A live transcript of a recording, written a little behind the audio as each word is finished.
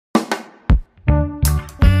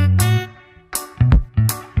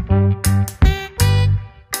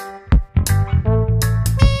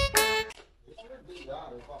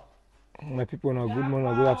My people, now good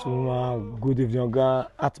morning, good afternoon, good evening.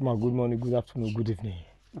 Atma, good morning, good afternoon, good evening.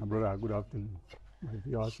 My brother, good afternoon. My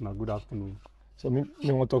viewers, now good afternoon. So me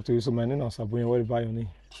want to talk to you. So my name is Sabuya. What about your name?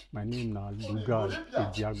 My name is Lugal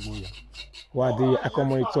Ediagboya. What the Icon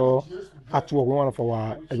Monitor artwork one of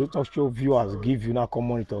our editor show viewers give you now Icon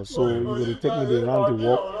Monitor. So you will take me around the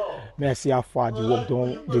work. May I see how far the work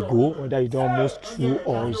done they go, whether you done most through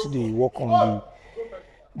or you see the work on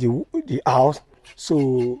the house.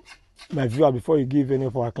 So my viewer, before you give any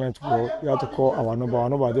of our clients work, you have to call our number. Our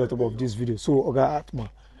number is at the top of this video. So Oga Atma,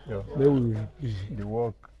 The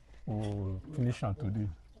work will finish on today.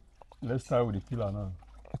 Let's start with the pillar now.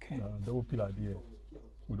 Okay. Double pillar there.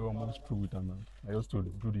 We don't almost through with now. I used to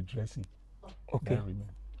do the dressing. Okay.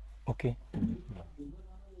 Okay.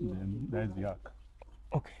 Then that's the arc.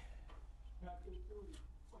 Okay.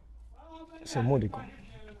 So more they go.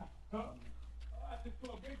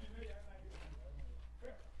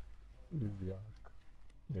 This is the arc.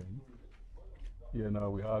 Then here now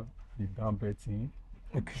we have the down betting.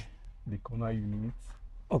 Okay. The corner unit.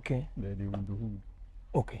 Okay. Then the window hood.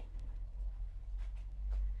 Okay.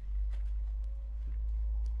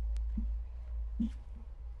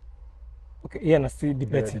 Okay, yeah, and I see the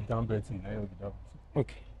betting. The down betting. I have the down betting.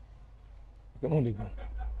 Okay. Okay, on they go.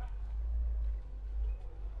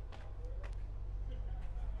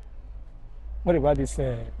 What about this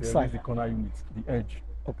side? The corner unit, the edge.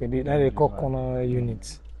 Okay, now they call corner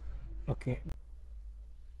unit. Okay.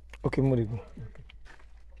 Okay, more they go.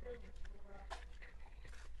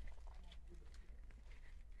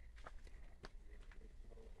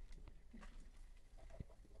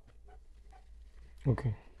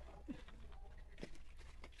 Okay.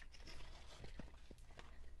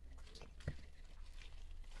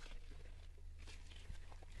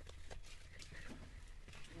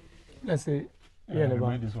 Let's say, yeah,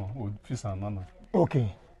 remain this one. We'll fix another.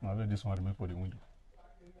 Okay. Now let this one remain for the window.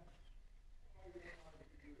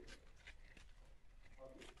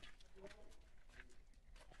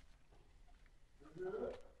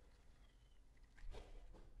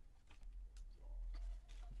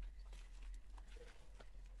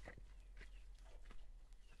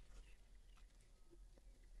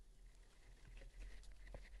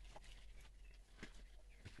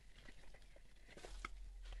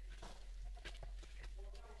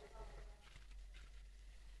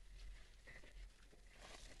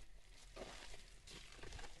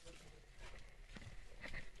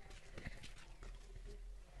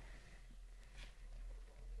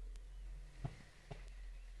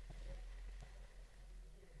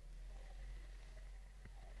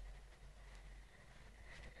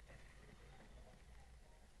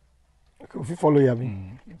 Okay, if you follow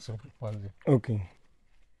you, so pause it. Okay.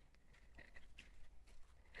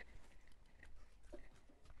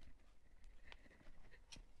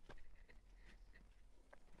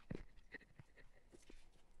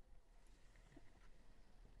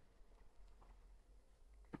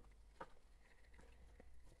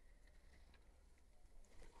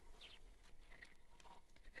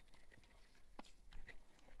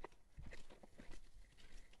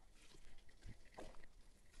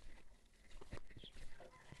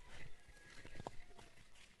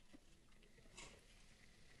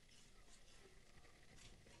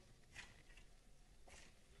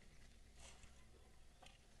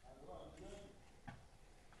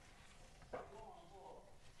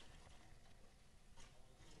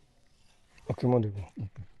 Okay, more they go.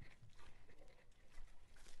 Okay.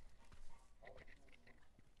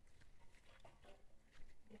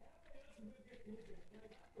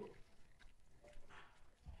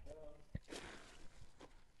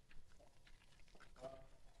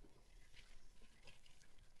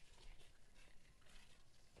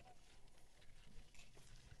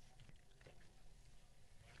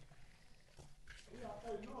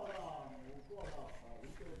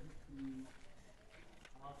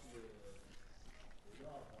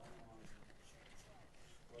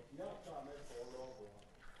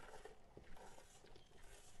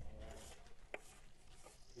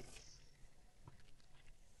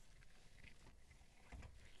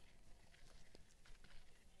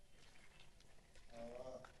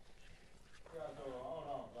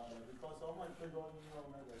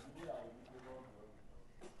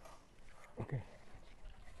 Okay.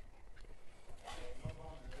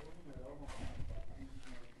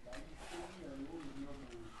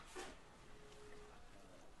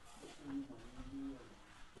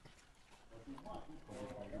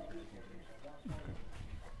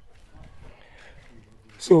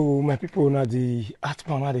 So my people now the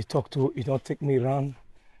Atman now they talk to it don't take me around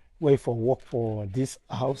way for work for this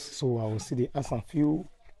house. So I will see the ask a few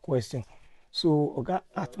questions. So, Oga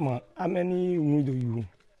Atman, how many window you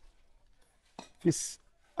this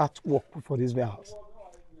artwork for this warehouse?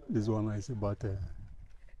 This one is about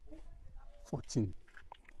 14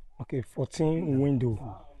 Okay, 14 window.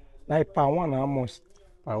 Like per one, how much?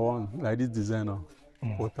 per one. Like this designer,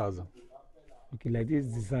 4,000. Okay, like this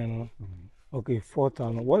design. Okay,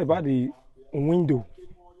 4,000. What about the window?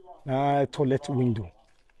 Toilet window.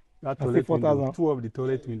 That I say toilet window, 4,000. 2 of the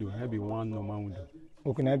toilet window, maybe 1 normal window.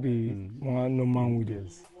 Okay, that be one normal window.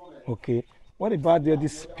 Yes. Okay. What about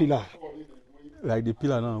this pillar? Like the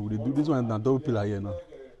pillar now, we do this one is a double pillar here now.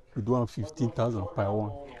 We do one 15,000 per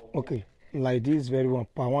one. Okay, like this very one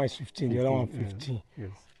per one is 15, the other one 15. Yes.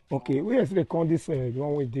 Okay, where is they call this the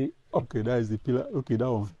one with the up? Okay, that is the pillar. Okay,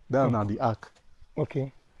 that one. That one now the arc.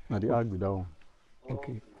 Okay, Now the arc with that one.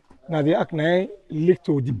 okay. Now the arc now lead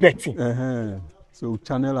to the betting. So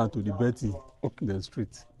channel and to the betting. Okay. The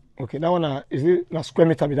street. Okay, that one is it na square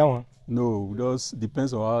meter be that one? No, just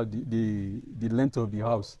depends on how the length of the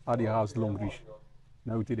house, how the house long reach.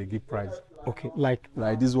 Now we take the give price. Okay, like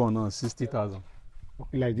this one now 60,000.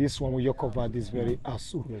 okay, like this one we you cover this very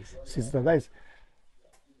asu. Yes. Sister, that is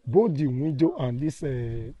both the window and this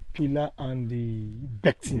pillar and the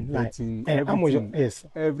betting. The Like betting, how much? everything. Yes.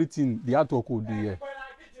 Everything. The artwork would be here.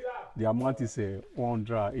 The amount is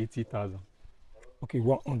 180,000. Okay,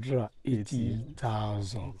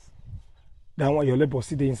 180,000. That one your labor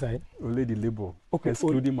see the inside. Only the labor. Okay.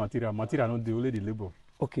 Excluding material. Material not the only the labor.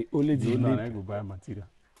 Okay, only the labor. I go buy material.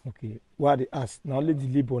 Okay, what they ask now only the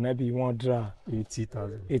labor now be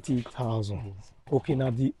 180,000. 80,000. Okay, now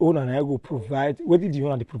the owner now go provide. What did the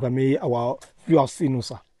owner provide me? Our you have seen no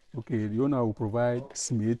sir. Okay, the owner will provide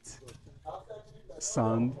cement,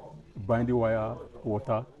 sand, binding wire,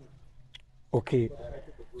 water. Okay,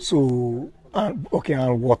 so and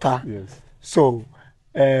water. Yes. So,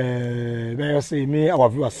 may I say, me our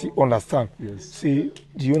viewers see understand. Yes. See,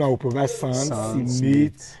 the owner will provide sand,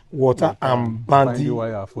 cement, water, and binding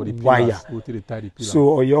wire for the pillars. Go to the tie the pillar.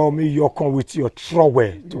 So, you come with your trowel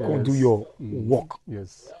to come do your work.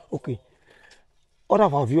 Yes. Okay. Other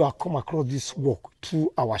of our viewers come across this work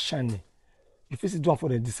through our channel. If it's done for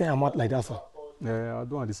the same amount like that, sir. I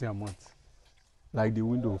don't want the same amount. Like the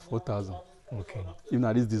window, 4,000. Okay. Even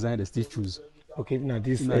at this design, they still choose. Okay, now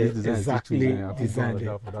this design exactly designed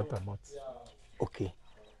for that amount. Okay.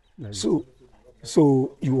 Like So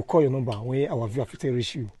you will call your number when our viewer fit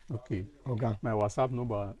reach you. Okay. Okay. My WhatsApp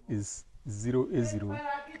number is 080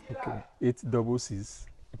 Okay. 866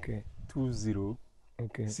 Okay. 20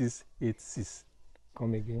 Okay. 686.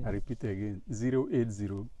 Come again. I repeat again.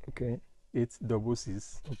 080 Okay.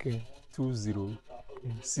 866 Okay. 20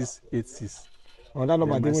 686. On that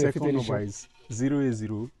number, my second number is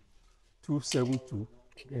 080 272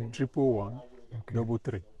 111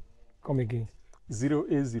 33. Come again.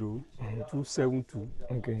 080 272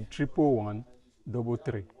 111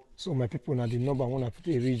 33. So my people now the number one I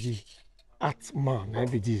reach the Atman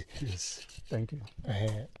every day. Yes. Thank you.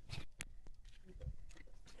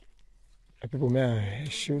 People may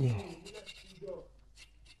show you.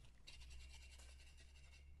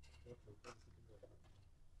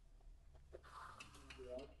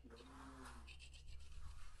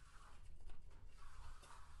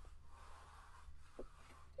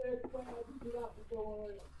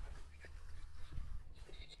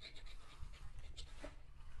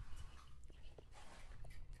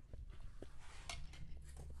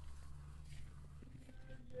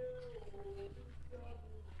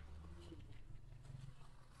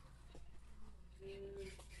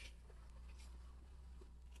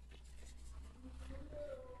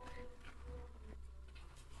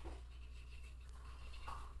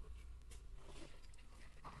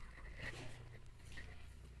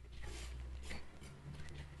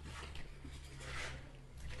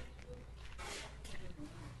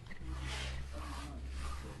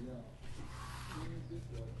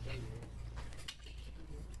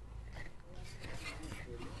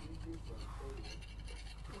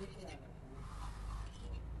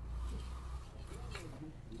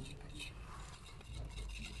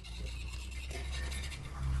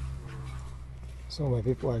 So my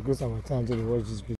people, I go some time to watch this video.